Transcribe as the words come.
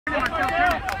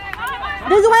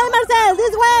This way, Marcel,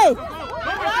 this way.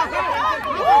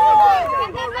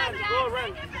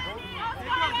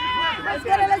 Let's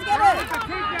get it, let's get it.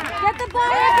 Get the ball.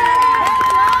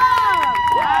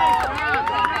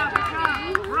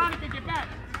 Veronica, get back.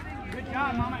 Good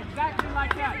job, Mama. Exactly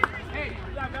like that. Hey,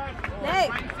 good job, guys. Hey.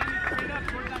 Straight up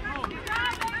towards that goal.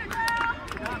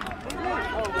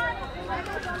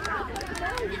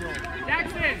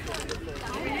 Jackson.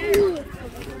 Over here.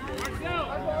 Marcel.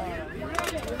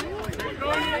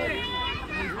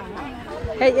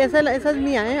 Hey, esa es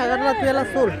mía, agarra la tuya, la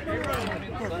azul.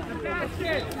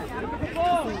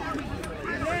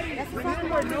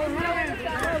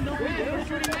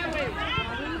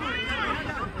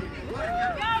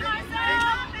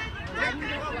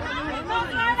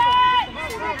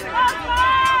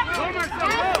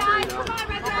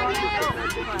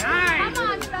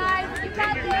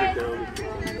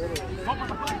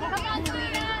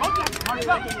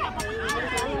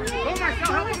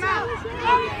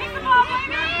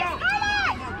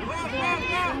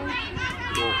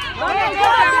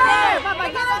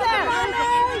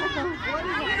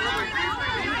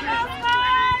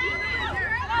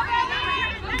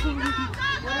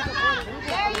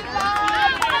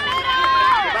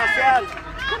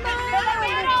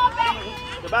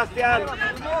 Sebastian.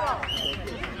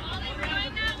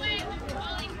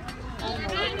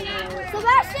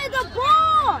 Sebastian, the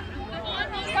ball!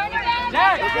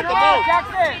 Jack, get the ball.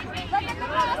 Jackson. Look at the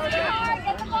ball, sweetheart.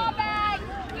 Get the ball back.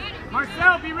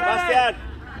 Marcel, be ready. Sebastian.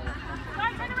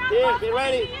 Here, be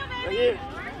ready. Right here.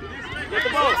 Get the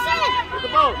ball. Get the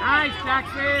ball. Nice,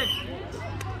 Jackson.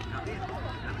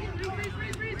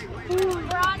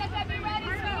 Veronica, be ready,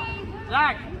 sweetie.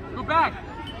 Jack, go back.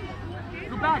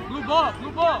 Go back. Blue ball.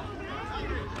 Blue ball.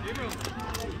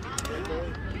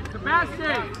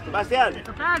 Sebastian. Sebastian.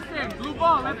 Sebastian, blue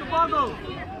ball. Let the ball go.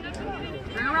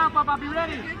 Turn around, Papa. Be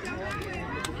ready.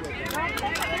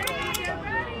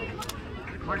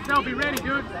 Marcel, be ready,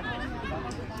 dude.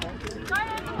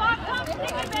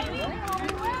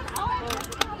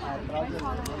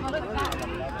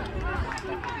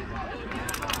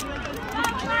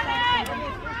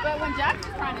 But when Jack's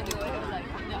trying to do it, it's like,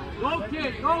 no. Go,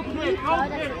 kid. Go, kid. Go,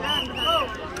 kid. Go.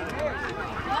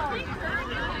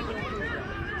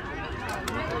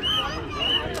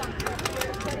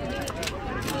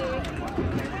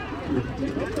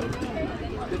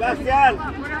 Sebastian.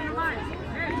 Put it on the line.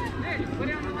 Hey, put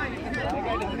it on the line.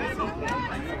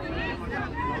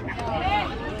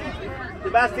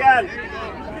 Sebastian.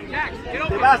 Jack, get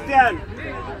over. Sebastian.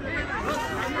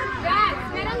 Jack,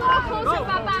 get a little closer,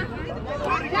 Papa.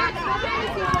 Jack, go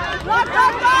back.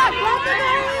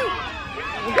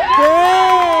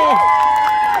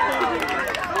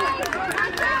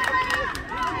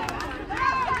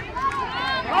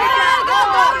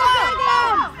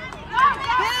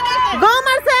 Go,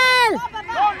 Marcel!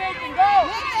 Go, Nathan, go!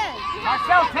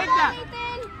 Marcel, take that!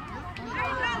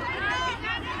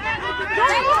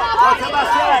 Go,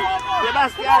 Sebastian.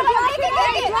 Sebastian.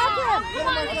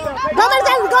 Go,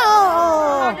 Marcel, go!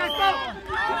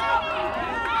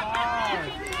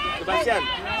 Sebastian.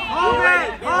 Be ready.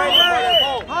 Be ready for the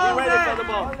ball. Be ready for the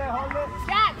ball.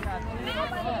 Jack.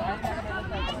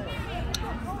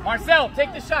 Marcel,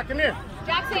 take the shot. Come here.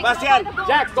 Sebastian.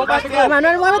 Jack, go back and go.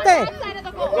 Manuel, muévete.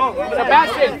 Go.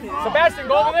 Sebastian, Sebastian,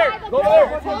 go over there. Go over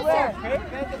there.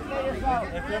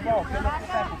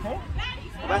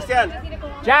 Sebastian.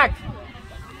 Jack.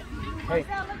 Hey.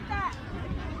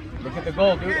 Look at the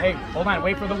goal, dude. Hey, hold on.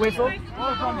 Wait for the whistle. Go,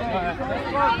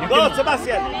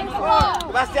 Sebastian.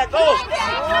 Sebastian, go.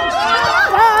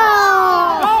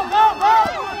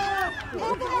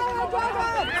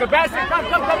 Sebastian, come.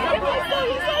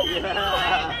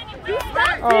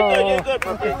 You're good,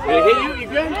 puppy. Did it hit you? You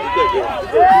good?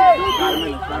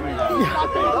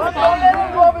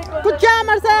 Good job,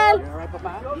 Marcel.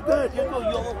 You're good. You're good.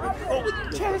 You almost go with the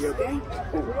chest, okay?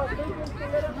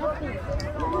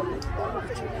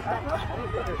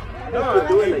 No,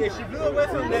 if she blew a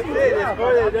whistle, that's it. It's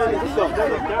further than it's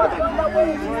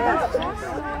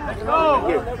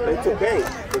It's okay.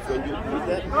 Because when you do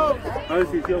that. Oh, is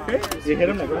he okay? You hit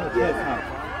him like that? Yes.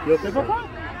 You okay, Papa?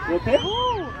 You okay?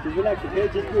 Just relax, okay?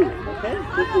 Just breathe, okay?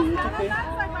 Just breathe. It's okay.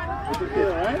 It's okay,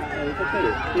 all right? It's okay.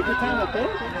 Take your time, okay?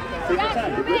 Take your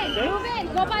time. You good, okay? Move in.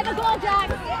 Go by the goal, Jack.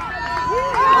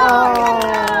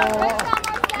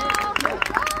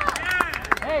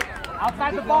 Hey,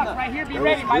 outside the box, right here. Be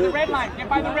ready. By the red line. Get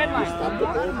by the red line.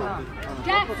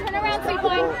 Jack, turn around, sweet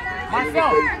boy.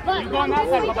 Marcel, you go on that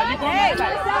side, Papa. You go on that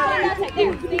side.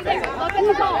 There, stay there. Look at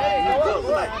the ball.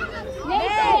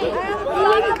 Nathan,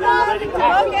 stop the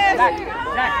ball. Jack,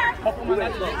 Jack, open on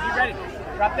that side. Be ready.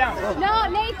 Drop down. No,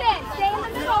 Nathan, stay in the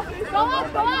middle. Go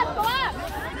up, go up, go up.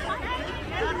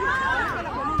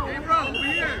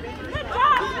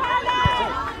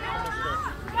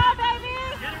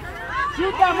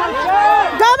 Shoot that,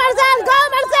 Marcel! Go, Marcel! Go,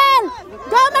 Marcel!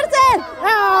 Go, Marcel!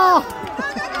 Oh.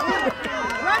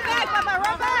 Run back, Papa,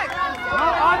 run back! No,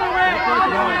 on the way!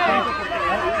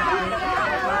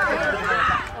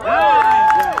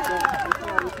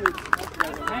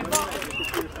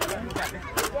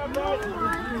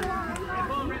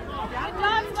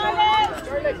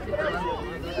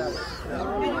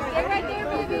 Stay right there,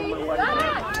 baby.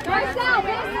 Marcel,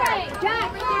 this way. Jack,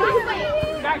 this way.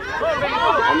 Jack, go, baby, go!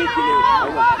 Let me get it.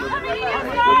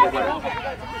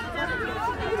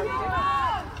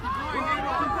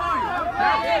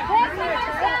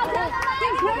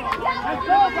 Let's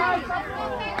go, guys!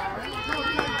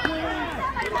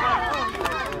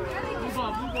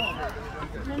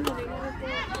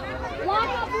 Lock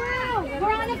up room.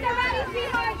 Veronica, ready,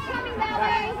 sweetheart. Coming that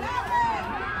way.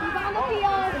 He's on the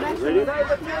field.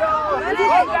 Ready?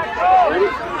 Go, Jack, go! Ready?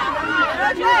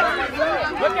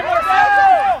 Look at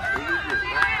Marcel!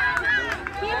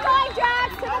 Keep going, Jack.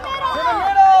 To the middle. To the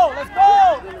middle! Let's go!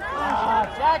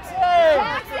 Jackson!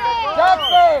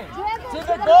 Jackson! To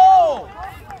the goal!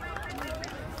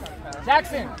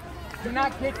 Jackson, do not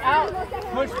kick out.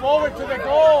 Push forward to the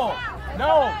goal.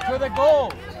 No, to the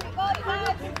goal.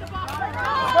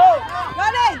 Go!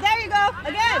 Got it! There you go!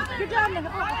 Again! Good job, Nick.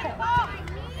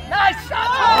 Nice shot!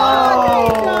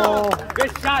 Oh.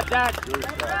 Good shot, Jack.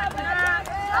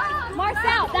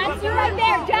 Marcel, that's you right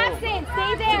there. Jackson,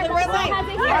 stay there. To the red light. Has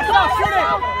it here. Marcel, shoot it!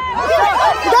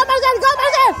 Go, Marcel! Go,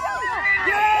 Marcel!